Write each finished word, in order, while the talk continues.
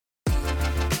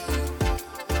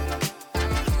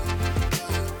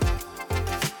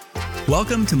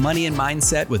Welcome to Money and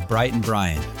Mindset with Bright and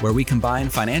Brian, where we combine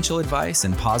financial advice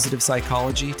and positive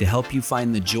psychology to help you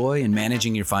find the joy in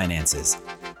managing your finances.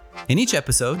 In each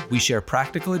episode, we share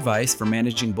practical advice for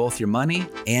managing both your money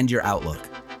and your outlook.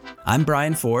 I'm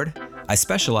Brian Ford. I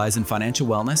specialize in financial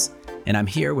wellness, and I'm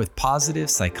here with positive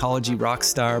psychology rock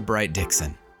star Bright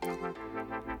Dixon.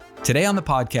 Today on the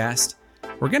podcast,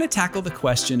 we're going to tackle the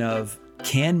question of,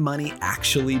 can money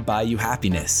actually buy you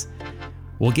happiness?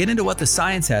 We'll get into what the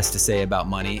science has to say about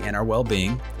money and our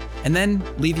well-being, and then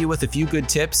leave you with a few good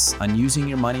tips on using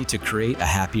your money to create a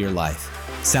happier life.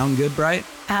 Sound good, Bright?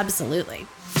 Absolutely.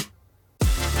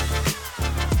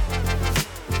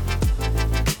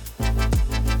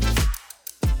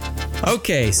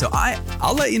 Okay, so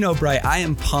I'll let you know, Bright, I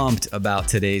am pumped about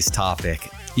today's topic.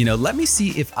 Let me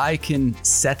see if I can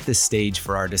set the stage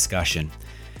for our discussion.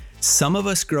 Some of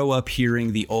us grow up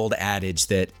hearing the old adage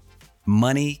that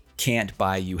money can't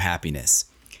buy you happiness.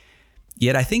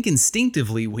 Yet I think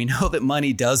instinctively we know that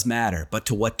money does matter, but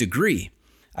to what degree?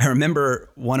 I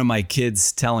remember one of my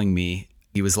kids telling me,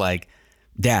 he was like,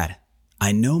 "Dad,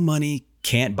 I know money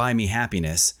can't buy me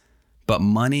happiness, but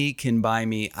money can buy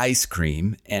me ice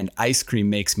cream, and ice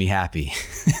cream makes me happy."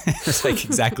 That's like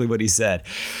exactly what he said.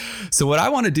 So what I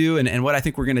want to do, and what I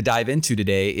think we're going to dive into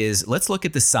today, is let's look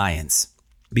at the science.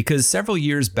 Because several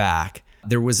years back,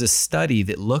 there was a study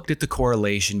that looked at the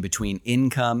correlation between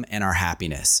income and our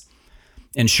happiness.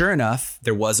 And sure enough,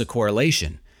 there was a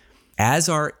correlation. As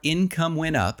our income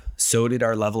went up, so did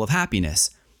our level of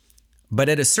happiness. But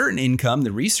at a certain income,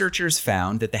 the researchers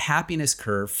found that the happiness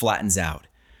curve flattens out.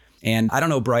 And I don't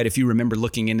know, Bright, if you remember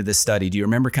looking into this study, do you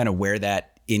remember kind of where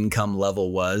that income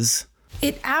level was?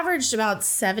 It averaged about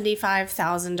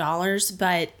 $75,000,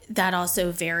 but that also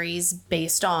varies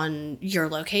based on your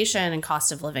location and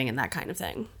cost of living and that kind of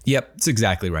thing. Yep, that's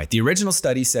exactly right. The original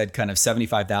study said kind of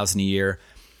 $75,000 a year.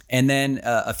 And then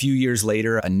a few years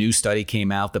later, a new study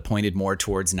came out that pointed more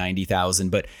towards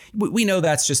 $90,000. But we know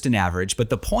that's just an average. But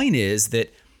the point is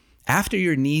that after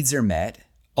your needs are met,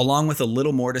 along with a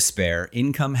little more to spare,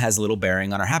 income has little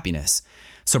bearing on our happiness.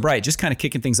 So Bright, just kind of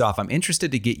kicking things off, I'm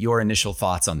interested to get your initial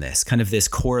thoughts on this, kind of this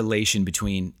correlation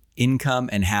between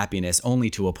income and happiness only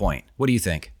to a point. What do you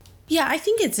think? Yeah, I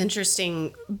think it's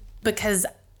interesting because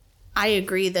I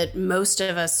agree that most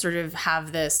of us sort of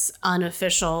have this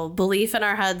unofficial belief in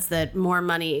our heads that more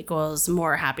money equals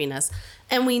more happiness.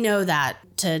 And we know that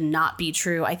to not be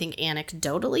true, I think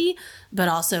anecdotally, but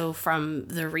also from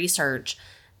the research.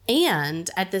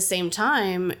 And at the same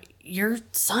time, your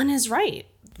son is right?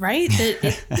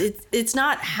 That it's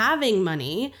not having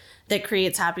money that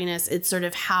creates happiness. It's sort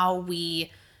of how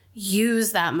we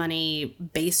use that money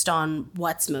based on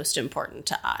what's most important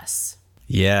to us.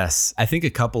 Yes, I think a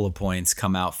couple of points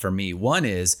come out for me. One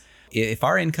is, if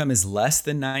our income is less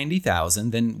than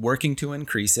 $90,000, then working to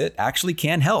increase it actually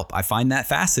can help. I find that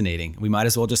fascinating. We might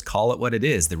as well just call it what it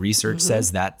is. The research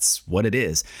says that's what it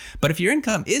is. But if your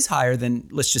income is higher than,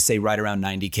 let's just say right around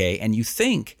 90K, and you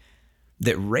think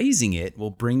that raising it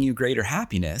will bring you greater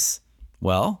happiness,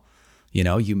 well,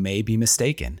 you may be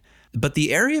mistaken. But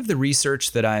the area of the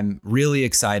research that I'm really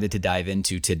excited to dive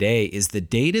into today is the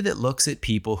data that looks at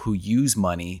people who use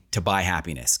money to buy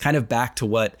happiness, kind of back to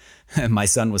what my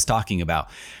son was talking about.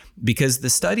 Because the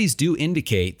studies do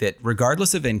indicate that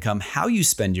regardless of income, how you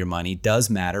spend your money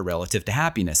does matter relative to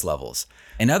happiness levels.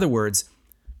 In other words,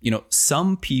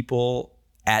 some people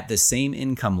at the same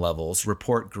income levels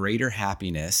report greater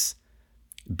happiness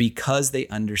because they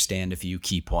understand a few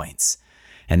key points.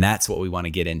 And that's what we want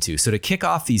to get into. So to kick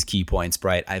off these key points,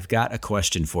 Bright, I've got a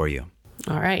question for you.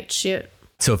 All right, shoot.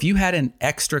 So if you had an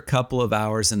extra couple of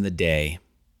hours in the day,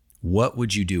 what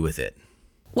would you do with it?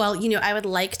 Well, I would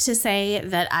like to say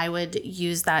that I would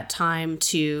use that time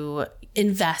to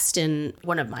invest in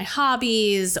one of my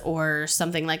hobbies or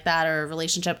something like that, or a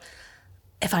relationship.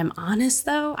 If I'm honest,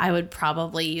 though, I would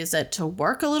probably use it to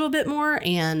work a little bit more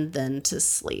and then to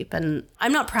sleep. And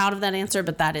I'm not proud of that answer,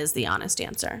 but that is the honest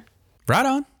answer. Right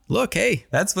on. Look, hey,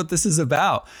 that's what this is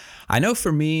about. I know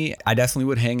for me, I definitely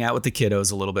would hang out with the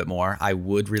kiddos a little bit more. I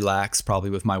would relax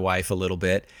probably with my wife a little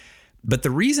bit. But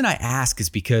the reason I ask is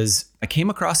because I came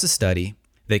across a study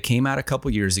that came out a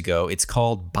couple years ago. It's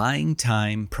called Buying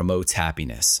Time Promotes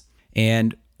Happiness.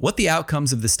 And what the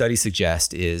outcomes of the study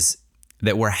suggest is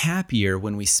that we're happier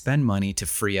when we spend money to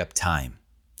free up time,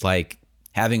 like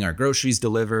having our groceries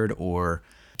delivered or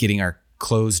getting our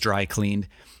clothes dry cleaned,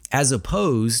 as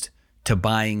opposed to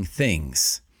buying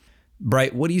things.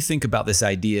 Bright, what do you think about this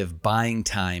idea of buying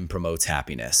time promotes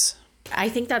happiness? I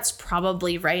think that's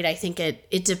probably right. I think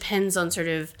it depends on sort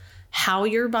of how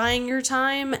you're buying your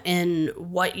time and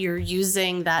what you're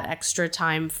using that extra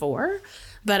time for.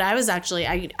 But I was actually,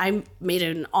 I made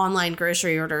an online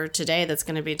grocery order today that's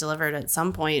going to be delivered at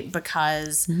some point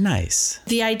because nice.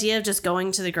 The idea of just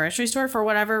going to the grocery store for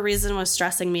whatever reason was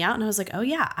stressing me out. And I was like, oh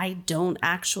yeah, I don't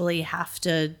actually have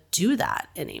to do that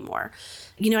anymore.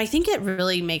 I think it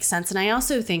really makes sense. And I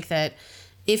also think that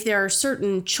if there are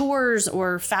certain chores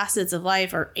or facets of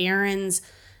life or errands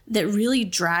that really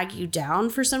drag you down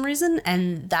for some reason,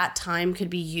 and that time could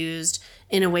be used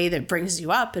in a way that brings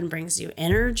you up and brings you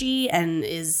energy and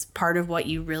is part of what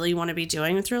you really want to be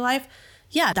doing with your life,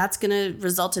 yeah, that's going to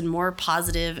result in more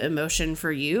positive emotion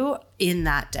for you in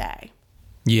that day.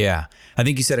 Yeah, I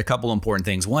think you said a couple important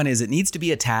things. One is it needs to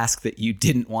be a task that you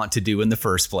didn't want to do in the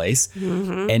first place.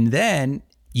 Mm-hmm. And then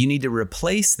you need to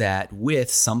replace that with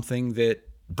something that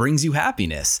brings you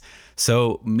happiness.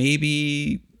 So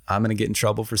maybe I'm going to get in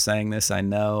trouble for saying this. I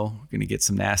know I'm going to get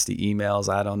some nasty emails.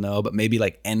 I don't know, but maybe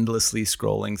like endlessly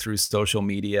scrolling through social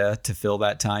media to fill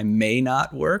that time may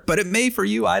not work, but it may for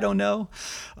you. I don't know.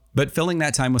 But filling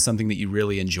that time with something that you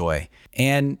really enjoy.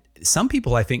 And some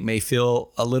people, I think, may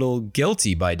feel a little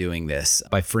guilty by doing this,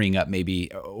 by freeing up maybe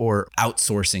or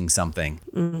outsourcing something.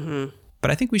 Mm-hmm.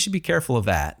 But I think we should be careful of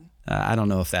that. I don't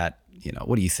know if that,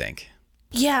 what do you think?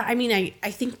 Yeah, I mean,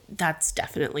 I think that's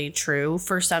definitely true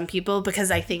for some people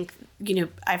because I think,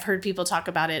 I've heard people talk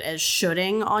about it as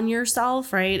shoulding on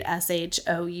yourself, right?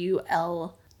 SHOULD.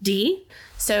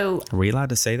 So are we allowed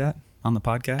to say that on the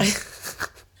podcast?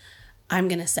 I'm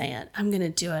going to say it. I'm going to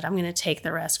do it. I'm going to take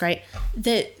the risk, right?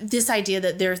 This idea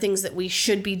that there are things that we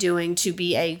should be doing to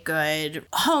be a good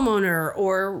homeowner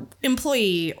or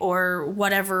employee or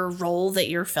whatever role that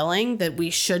you're filling, that we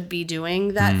should be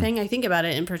doing that thing. I think about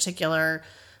it in particular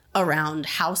around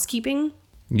housekeeping.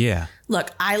 Yeah.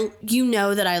 Look,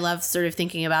 that I love sort of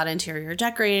thinking about interior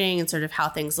decorating and sort of how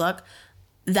things look.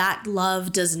 That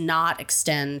love does not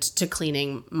extend to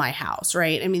cleaning my house,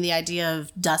 right? I mean, the idea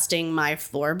of dusting my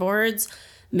floorboards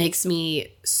makes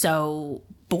me so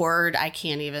bored, I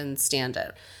can't even stand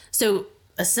it. So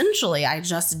essentially, I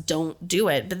just don't do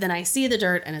it. But then I see the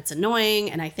dirt and it's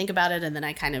annoying and I think about it and then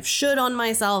I kind of should on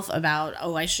myself about,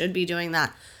 oh, I should be doing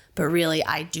that. But really,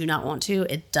 I do not want to.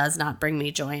 It does not bring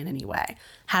me joy in any way.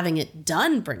 Having it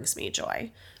done brings me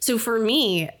joy. So for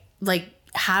me, like,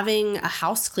 having a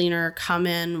house cleaner come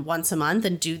in once a month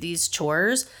and do these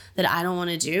chores that I don't want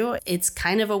to do, it's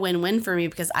kind of a win-win for me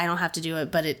because I don't have to do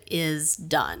it, but it is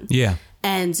done. Yeah.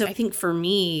 And so I think for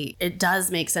me, it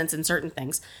does make sense in certain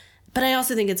things. But I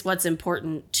also think it's what's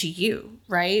important to you,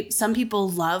 right? Some people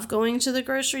love going to the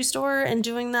grocery store and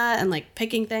doing that and like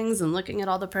picking things and looking at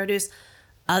all the produce.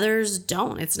 Others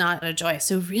don't. It's not a joy.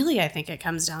 So really, I think it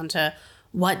comes down to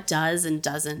what does and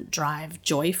doesn't drive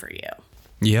joy for you.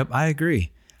 Yep, I agree.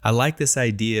 I like this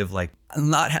idea of like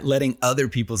not letting other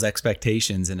people's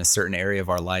expectations in a certain area of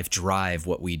our life drive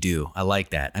what we do. I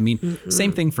like that. I mean,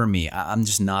 Same thing for me. I'm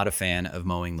just not a fan of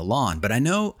mowing the lawn, but I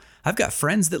know I've got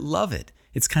friends that love it.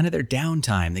 It's kind of their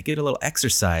downtime. They get a little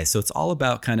exercise. So it's all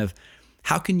about kind of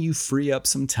how can you free up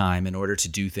some time in order to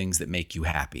do things that make you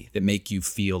happy, that make you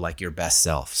feel like your best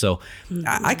self. So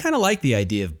I kind of like the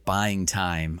idea of buying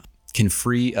time can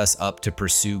free us up to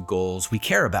pursue goals we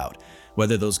care about.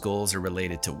 Whether those goals are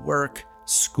related to work,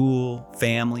 school,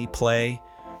 family, play.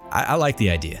 I like the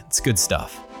idea. It's good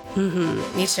stuff.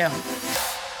 Mm-hmm. Me too.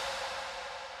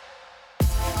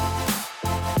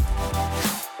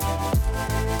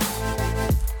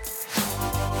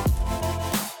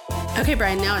 Okay,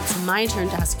 Brian, now it's my turn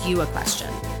to ask you a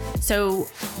question. So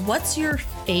what's your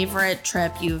favorite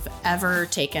trip you've ever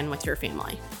taken with your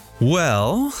family?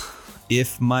 Well,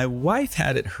 if my wife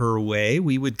had it her way,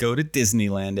 we would go to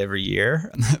Disneyland every year.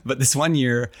 But this one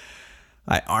year,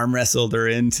 I arm wrestled her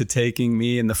into taking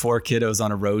me and the 4 kiddos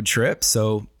on a road trip.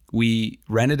 So we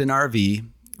rented an RV.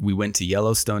 We went to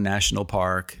Yellowstone National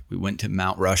Park. We went to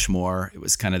Mount Rushmore. It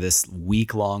was kind of this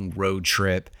week-long road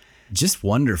trip. Just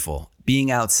wonderful. Being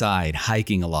outside,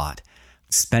 hiking a lot,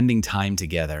 spending time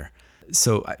together.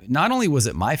 So not only was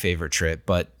it my favorite trip,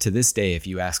 but to this day, if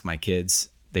you ask my kids,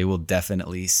 they will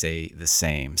definitely say the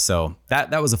same. So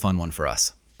that was a fun one for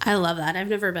us. I love that. I've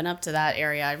never been up to that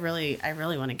area. I really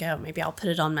want to go. Maybe I'll put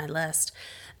it on my list.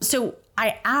 So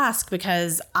I ask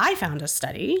because I found a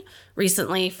study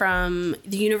recently from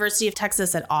the University of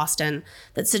Texas at Austin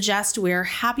that suggests we're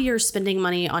happier spending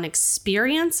money on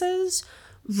experiences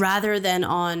rather than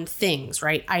on things,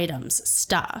 right? Items,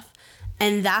 stuff.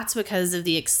 And that's because of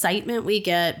the excitement we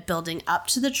get building up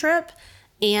to the trip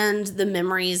and the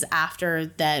memories after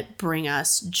that bring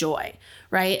us joy,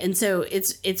 right? And so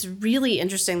it's really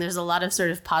interesting. There's a lot of sort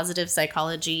of positive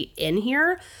psychology in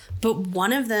here, but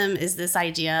one of them is this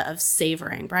idea of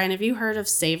savoring. Brian, have you heard of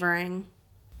savoring?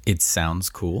 It sounds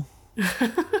cool.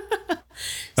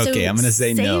 Okay, I'm going to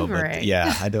say no, but savoring.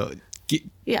 yeah, I don't.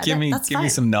 Give me fine.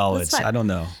 some knowledge. That's fine. I don't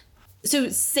know. So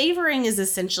savoring is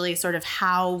essentially sort of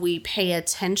how we pay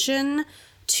attention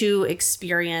to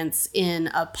experience in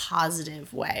a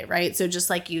positive way, right? So just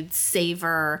like you'd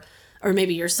savor, or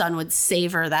maybe your son would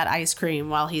savor that ice cream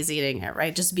while he's eating it,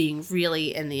 right? Just being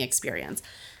really in the experience.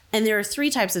 And there are 3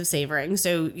 types of savoring.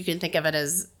 So you can think of it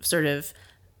as sort of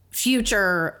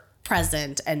future,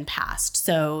 present, and past.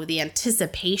 So the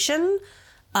anticipation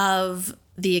of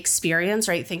the experience,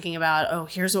 right? Thinking about, oh,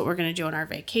 here's what we're going to do on our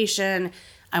vacation.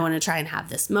 I want to try and have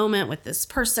this moment with this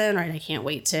person, right? I can't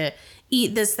wait to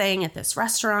eat this thing at this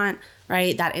restaurant,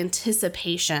 right? That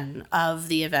anticipation of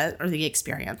the event or the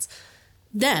experience.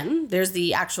 Then there's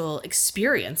the actual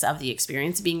experience of the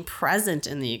experience, being present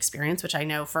in the experience, which I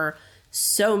know for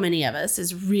so many of us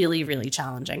is really, really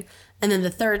challenging. And then the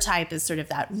third type is sort of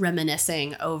that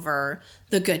reminiscing over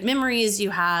the good memories you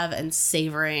have and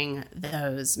savoring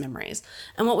those memories.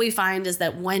 And what we find is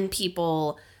that when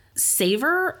people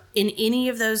savor in any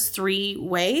of those 3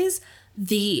 ways,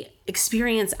 the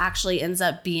experience actually ends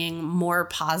up being more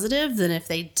positive than if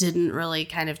they didn't really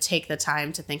kind of take the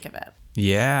time to think of it.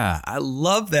 Yeah, I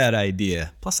love that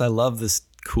idea. Plus, I love this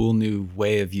cool new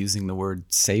way of using the word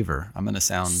savor. I'm going to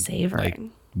sound like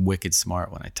wicked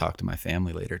smart when I talk to my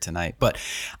family later tonight. But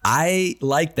I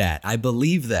like that. I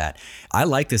believe that. I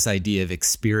like this idea of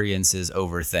experiences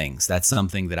over things. That's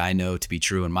something that I know to be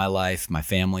true in my life. My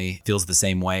family feels the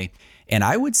same way. And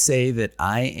I would say that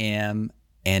I am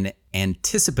an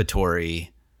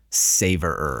anticipatory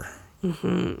savorer.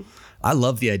 Mm-hmm. I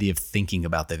love the idea of thinking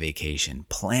about the vacation,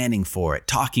 planning for it,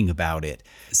 talking about it.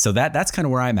 So that's kind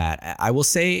of where I'm at. I will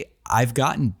say I've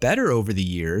gotten better over the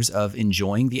years of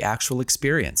enjoying the actual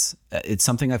experience. It's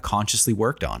something I've consciously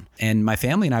worked on. And my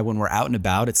family and I, when we're out and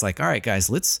about, it's like, all right, guys,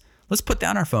 let's put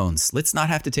down our phones. Let's not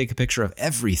have to take a picture of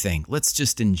everything. Let's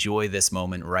just enjoy this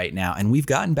moment right now. And we've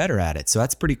gotten better at it. So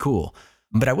that's pretty cool.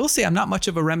 But I will say I'm not much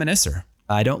of a reminiscer.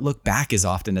 I don't look back as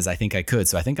often as I think I could.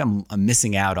 So I think I'm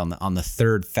missing out on the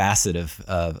third facet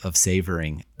of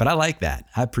savoring. But I like that.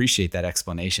 I appreciate that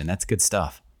explanation. That's good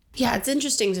stuff. Yeah, it's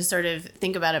interesting to sort of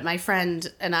think about it. My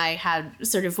friend and I had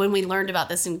sort of, when we learned about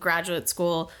this in graduate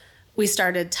school, we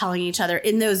started telling each other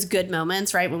in those good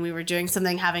moments, right? When we were doing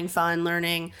something, having fun,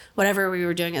 learning, whatever we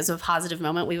were doing as a positive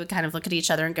moment, we would kind of look at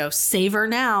each other and go, savor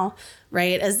now,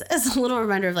 right? As a little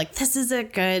reminder of like, this is a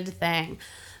good thing.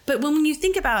 But when you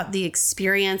think about the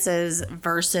experiences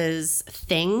versus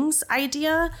things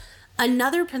idea,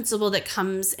 another principle that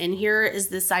comes in here is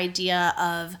this idea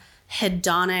of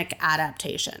hedonic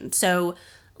adaptation. So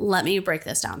let me break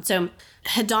this down. So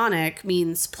hedonic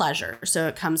means pleasure. So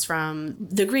it comes from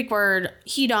the Greek word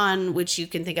hedon, which you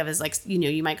can think of as like,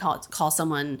 you might call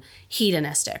someone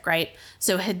hedonistic, right?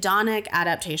 So hedonic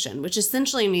adaptation, which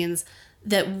essentially means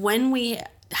that when we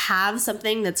have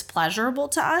something that's pleasurable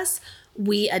to us,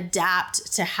 we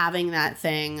adapt to having that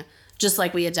thing just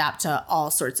like we adapt to all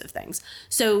sorts of things.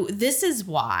 So this is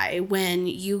why when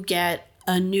you get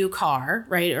a new car,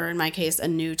 right? Or in my case, a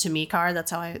new to me car,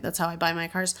 that's how I buy my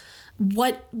cars.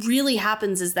 What really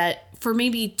happens is that for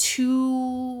maybe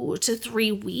 2 to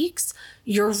 3 weeks,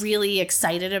 you're really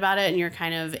excited about it and you're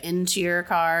kind of into your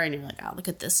car and you're like, oh, look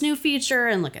at this new feature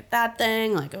and look at that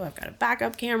thing. Like, oh, I've got a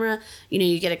backup camera.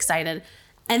 You get excited.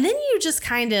 And then you just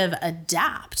kind of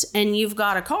adapt and you've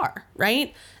got a car,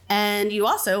 right? And you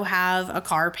also have a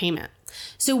car payment.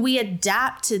 So we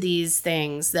adapt to these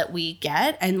things that we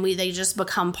get and they just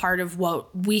become part of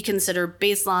what we consider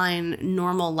baseline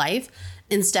normal life,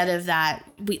 instead of that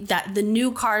the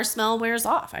new car smell wears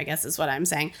off, I guess is what I'm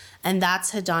saying. And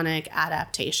that's hedonic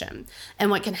adaptation. And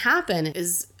what can happen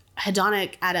is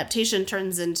hedonic adaptation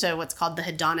turns into what's called the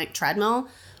hedonic treadmill,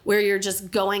 where you're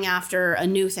just going after a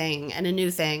new thing and a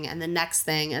new thing and the next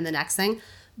thing and the next thing.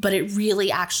 But it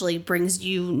really actually brings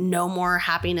you no more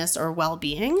happiness or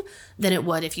well-being than it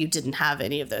would if you didn't have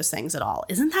any of those things at all.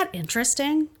 Isn't that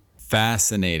interesting?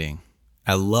 Fascinating.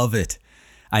 I love it.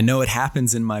 I know it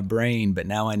happens in my brain, but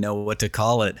now I know what to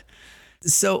call it.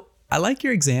 So I like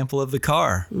your example of the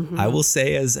car. Mm-hmm. I will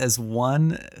say as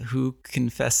one who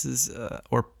confesses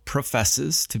or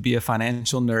professes to be a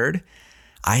financial nerd,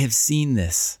 I have seen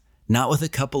this, not with a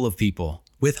couple of people,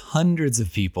 with hundreds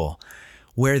of people,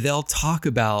 where they'll talk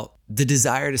about the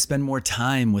desire to spend more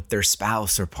time with their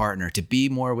spouse or partner, to be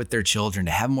more with their children,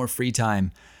 to have more free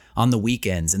time on the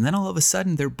weekends. And then all of a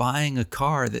sudden they're buying a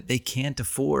car that they can't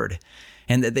afford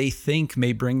and that they think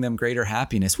may bring them greater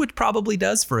happiness, which probably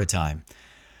does for a time.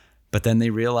 But then they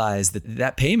realize that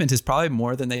that payment is probably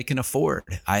more than they can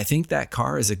afford. I think that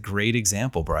car is a great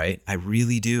example, Bright. I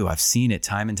really do. I've seen it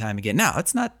time and time again. Now,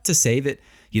 it's not to say that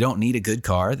You don't need a good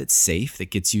car that's safe, that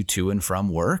gets you to and from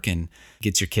work and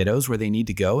gets your kiddos where they need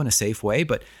to go in a safe way.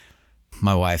 But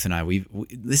my wife and I,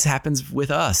 this happens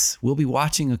with us. We'll be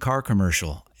watching a car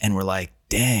commercial and we're like,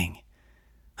 dang,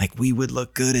 like we would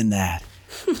look good in that.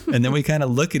 And then we kind of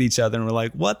look at each other and we're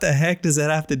like, what the heck does that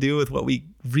have to do with what we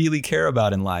really care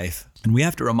about in life? And we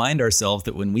have to remind ourselves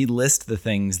that when we list the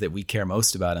things that we care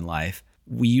most about in life,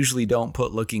 we usually don't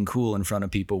put looking cool in front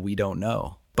of people we don't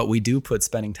know, but we do put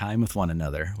spending time with one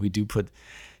another. We do put,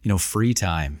 free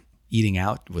time, eating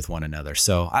out with one another.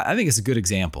 So I think it's a good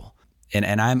example.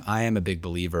 And I am a big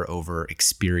believer over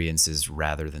experiences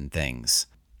rather than things.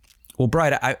 Well,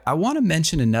 Bride, I want to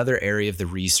mention another area of the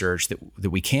research that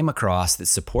we came across that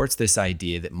supports this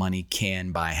idea that money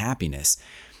can buy happiness.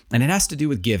 And it has to do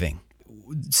with giving.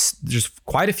 There's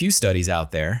quite a few studies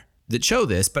out there that show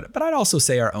this, but I'd also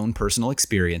say our own personal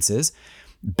experiences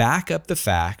back up the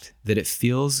fact that it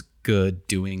feels good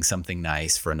doing something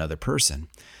nice for another person.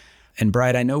 And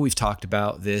Bride, I know we've talked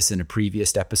about this in a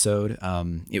previous episode.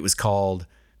 It was called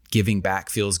Giving Back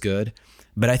Feels Good.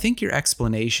 But I think your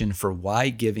explanation for why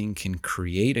giving can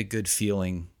create a good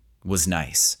feeling was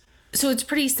nice. So it's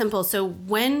pretty simple. So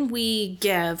when we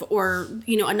give, or,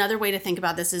 another way to think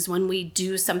about this is when we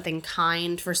do something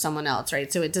kind for someone else,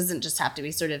 right? So it doesn't just have to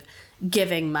be sort of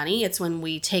giving money. It's when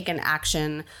we take an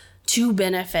action to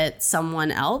benefit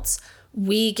someone else.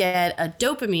 We get a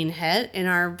dopamine hit in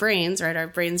our brains, right? Our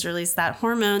brains release that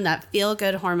hormone, that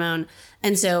feel-good hormone.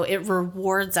 And so it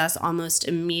rewards us almost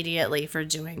immediately for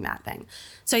doing that thing.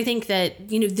 So I think that,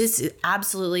 this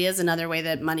absolutely is another way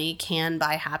that money can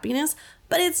buy happiness,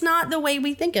 but it's not the way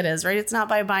we think it is, right? It's not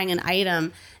by buying an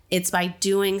item. It's by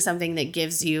doing something that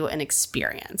gives you an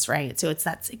experience, right? So it's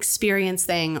that experience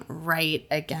thing right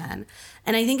again.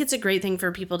 And I think it's a great thing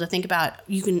for people to think about.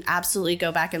 You can absolutely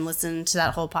go back and listen to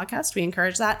that whole podcast. We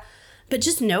encourage that. But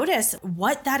just notice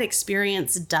what that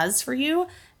experience does for you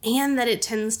and that it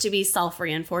tends to be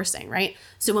self-reinforcing, right?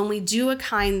 So when we do a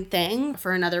kind thing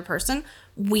for another person,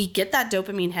 we get that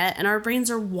dopamine hit and our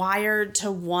brains are wired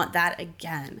to want that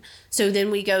again. So then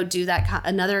we go do that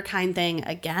another kind thing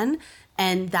again,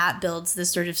 and that builds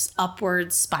this sort of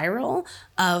upward spiral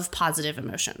of positive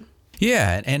emotion.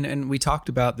 Yeah, and we talked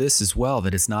about this as well,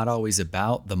 that it's not always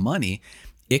about the money.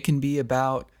 It can be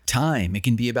about time. It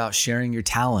can be about sharing your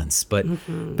talents, but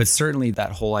certainly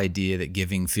that whole idea that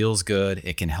giving feels good,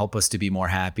 it can help us to be more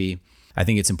happy. I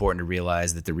think it's important to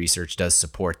realize that the research does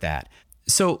support that.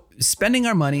 So spending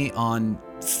our money on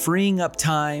freeing up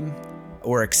time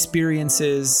or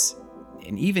experiences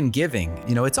and even giving,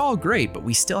 it's all great, but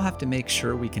we still have to make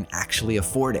sure we can actually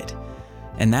afford it.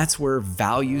 And that's where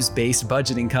values-based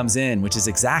budgeting comes in, which is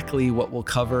exactly what we'll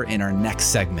cover in our next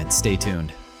segment. Stay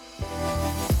tuned.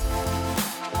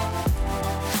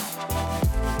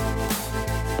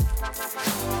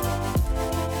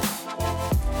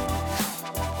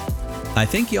 I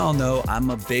think y'all know I'm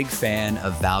a big fan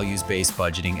of values-based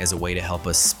budgeting as a way to help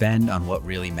us spend on what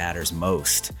really matters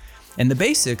most. And the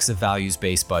basics of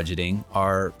values-based budgeting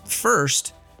are,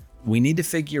 first, we need to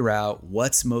figure out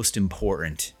what's most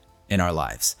important in our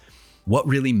lives, what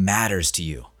really matters to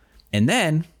you. And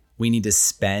then we need to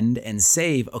spend and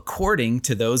save according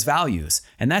to those values.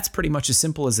 And that's pretty much as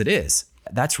simple as it is.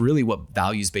 That's really what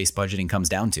values-based budgeting comes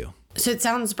down to. So it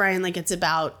sounds, Brian, like it's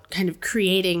about kind of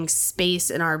creating space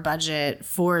in our budget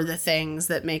for the things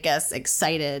that make us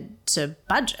excited to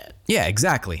budget. Yeah,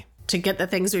 exactly. To get the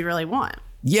things we really want.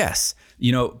 Yes.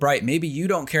 Bright, maybe you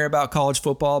don't care about college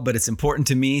football, but it's important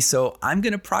to me. So I'm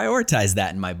going to prioritize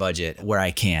that in my budget where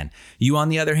I can. You, on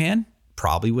the other hand,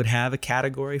 probably would have a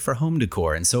category for home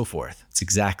decor and so forth. It's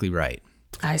exactly right.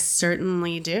 I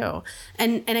certainly do.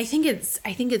 And I think it's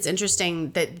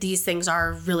interesting that these things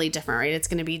are really different, right? It's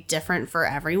going to be different for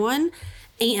everyone.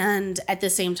 And at the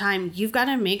same time, you've got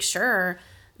to make sure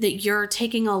that you're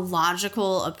taking a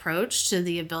logical approach to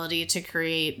the ability to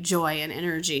create joy and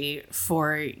energy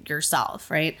for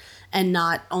yourself, right? And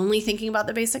not only thinking about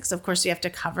the basics. Of course, you have to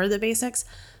cover the basics,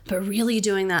 but really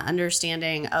doing that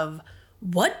understanding of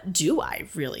what do I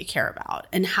really care about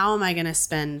and how am I going to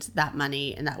spend that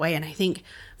money in that way? And I think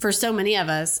for so many of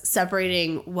us,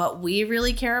 separating what we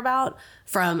really care about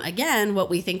from, again, what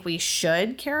we think we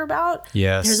should care about.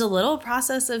 Yes. There's a little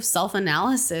process of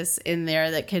self-analysis in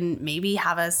there that can maybe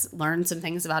have us learn some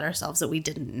things about ourselves that we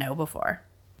didn't know before.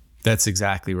 That's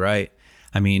exactly right.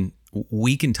 I mean,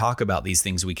 we can talk about these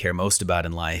things we care most about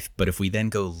in life, but if we then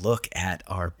go look at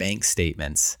our bank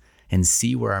statements and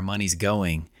see where our money's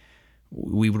going,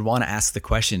 we would want to ask the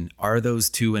question, are those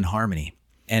two in harmony?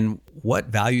 And what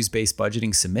values-based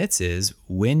budgeting submits is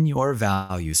when your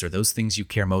values or those things you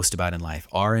care most about in life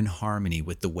are in harmony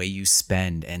with the way you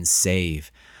spend and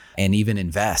save and even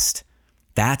invest,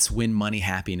 that's when money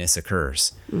happiness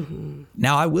occurs. Mm-hmm.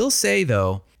 Now, I will say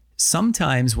though,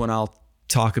 sometimes when I'll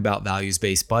talk about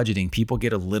values-based budgeting, people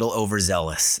get a little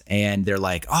overzealous and they're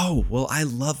like, oh, well, I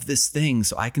love this thing,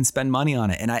 so I can spend money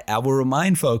on it. And I will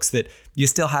remind folks that you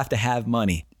still have to have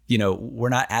money. We're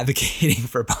not advocating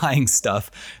for buying stuff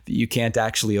that you can't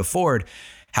actually afford.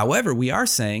 However, we are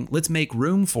saying, let's make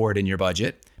room for it in your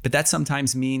budget. But that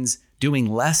sometimes means doing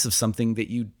less of something that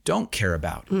you don't care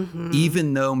about,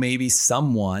 even though maybe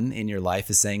someone in your life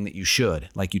is saying that you should,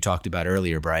 like you talked about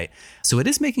earlier, Bright. So it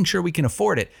is making sure we can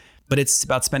afford it, but it's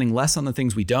about spending less on the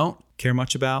things we don't care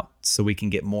much about so we can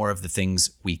get more of the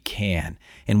things we can.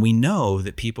 And we know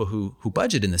that people who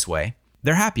budget in this way,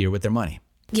 they're happier with their money.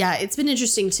 Yeah, it's been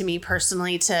interesting to me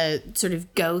personally to sort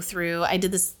of go through. I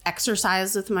did this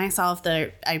exercise with myself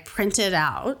that I printed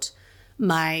out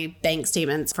my bank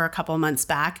statements for a couple of months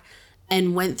back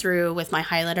and went through with my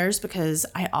highlighters because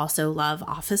I also love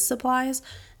office supplies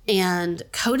and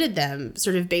coded them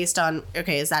sort of based on,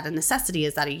 okay, is that a necessity?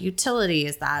 Is that a utility?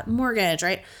 Is that mortgage,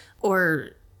 right?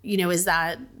 Or, is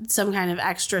that some kind of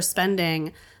extra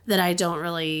spending that I don't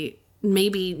really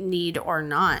maybe need or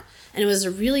not? And it was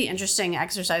a really interesting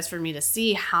exercise for me to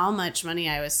see how much money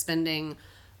I was spending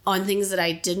on things that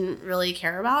I didn't really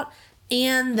care about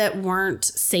and that weren't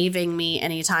saving me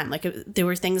any time. Like there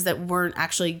were things that weren't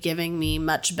actually giving me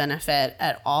much benefit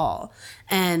at all.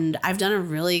 And I've done a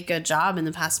really good job in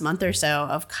the past month or so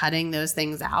of cutting those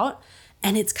things out.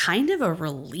 And it's kind of a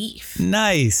relief.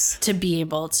 Nice. To be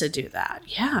able to do that.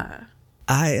 Yeah.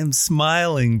 I am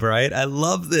smiling, Bright. I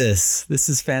love this. This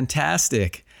is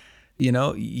fantastic.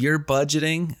 You're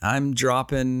budgeting. I'm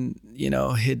dropping,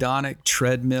 hedonic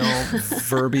treadmill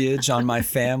verbiage on my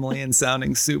family and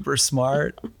sounding super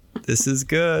smart. This is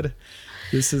good.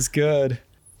 This is good.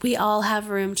 We all have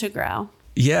room to grow.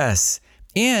 Yes.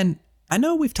 And I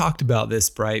know we've talked about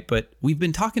this, Bright, but we've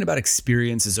been talking about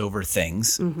experiences over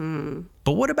things. Mm-hmm.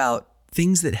 But what about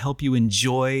things that help you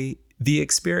enjoy the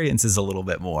experiences a little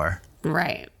bit more?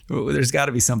 Right. There's got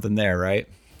to be something there, right?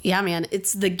 Yeah, man.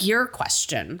 It's the gear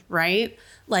question, right?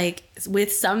 Like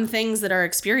with some things that are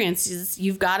experiences,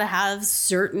 you've got to have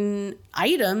certain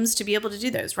items to be able to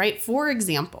do those, right? For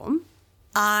example,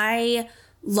 I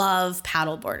love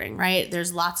paddleboarding, right?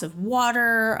 There's lots of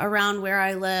water around where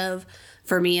I live.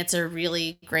 For me, it's a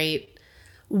really great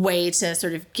way to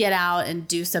sort of get out and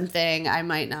do something I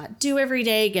might not do every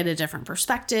day, get a different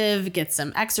perspective, get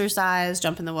some exercise,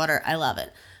 jump in the water. I love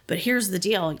it. But here's the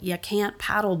deal. You can't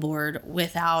paddleboard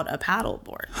without a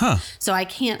paddleboard. Huh. So I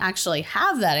can't actually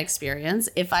have that experience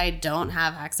if I don't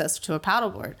have access to a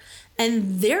paddleboard.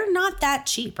 And they're not that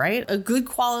cheap, right? A good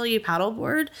quality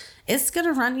paddleboard, it's going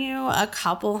to run you a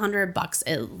couple $100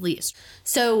 at least.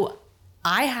 So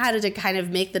I had to kind of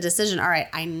make the decision. All right,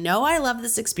 I know I love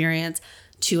this experience.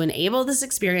 To enable this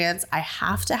experience, I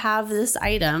have to have this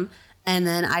item. And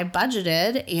then I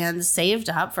budgeted and saved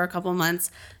up for a couple months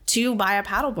to buy a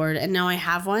paddleboard. And now I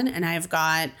have one and I've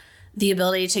got the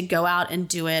ability to go out and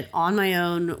do it on my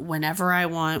own whenever I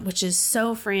want, which is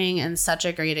so freeing and such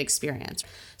a great experience.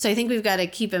 So I think we've got to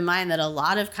keep in mind that a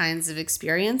lot of kinds of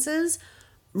experiences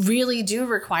really do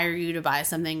require you to buy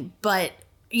something. But,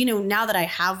 now that I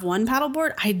have one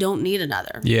paddleboard, I don't need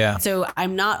another. Yeah. So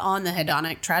I'm not on the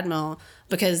hedonic treadmill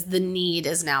because the need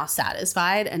is now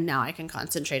satisfied and now I can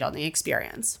concentrate on the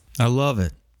experience. I love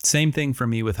it. Same thing for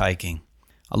me with hiking.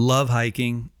 I love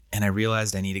hiking and I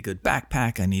realized I need a good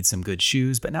backpack. I need some good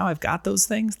shoes, but now I've got those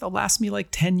things. They'll last me like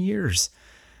 10 years.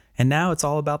 And now it's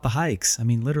all about the hikes. I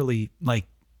mean, literally like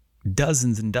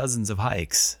dozens and dozens of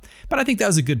hikes. But I think that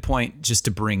was a good point just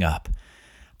to bring up.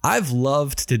 I've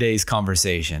loved today's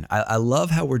conversation. I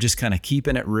love how we're just kind of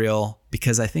keeping it real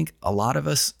because I think a lot of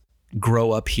us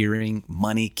grow up hearing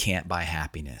money can't buy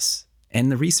happiness.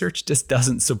 And the research just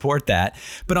doesn't support that.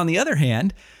 But on the other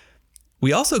hand,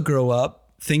 we also grow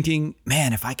up thinking,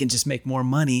 man, if I can just make more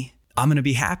money, I'm going to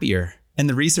be happier. And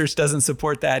the research doesn't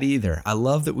support that either. I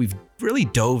love that we've really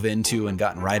dove into and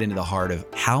gotten right into the heart of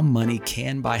how money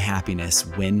can buy happiness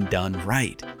when done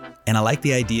right. And I like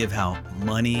the idea of how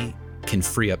money can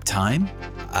free up time.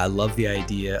 I love the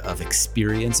idea of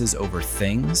experiences over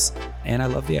things. And I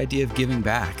love the idea of giving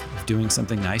back, of doing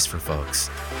something nice for folks.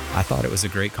 I thought it was a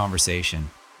great conversation.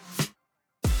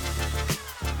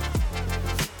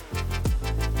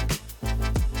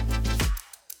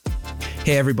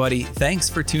 Hey everybody, thanks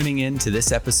for tuning in to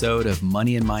this episode of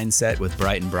Money and Mindset with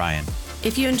Bright and Brian.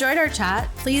 If you enjoyed our chat,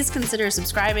 please consider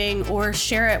subscribing or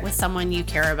share it with someone you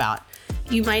care about.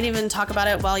 You might even talk about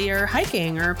it while you're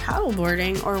hiking or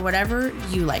paddleboarding or whatever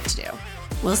you like to do.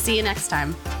 We'll see you next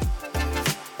time.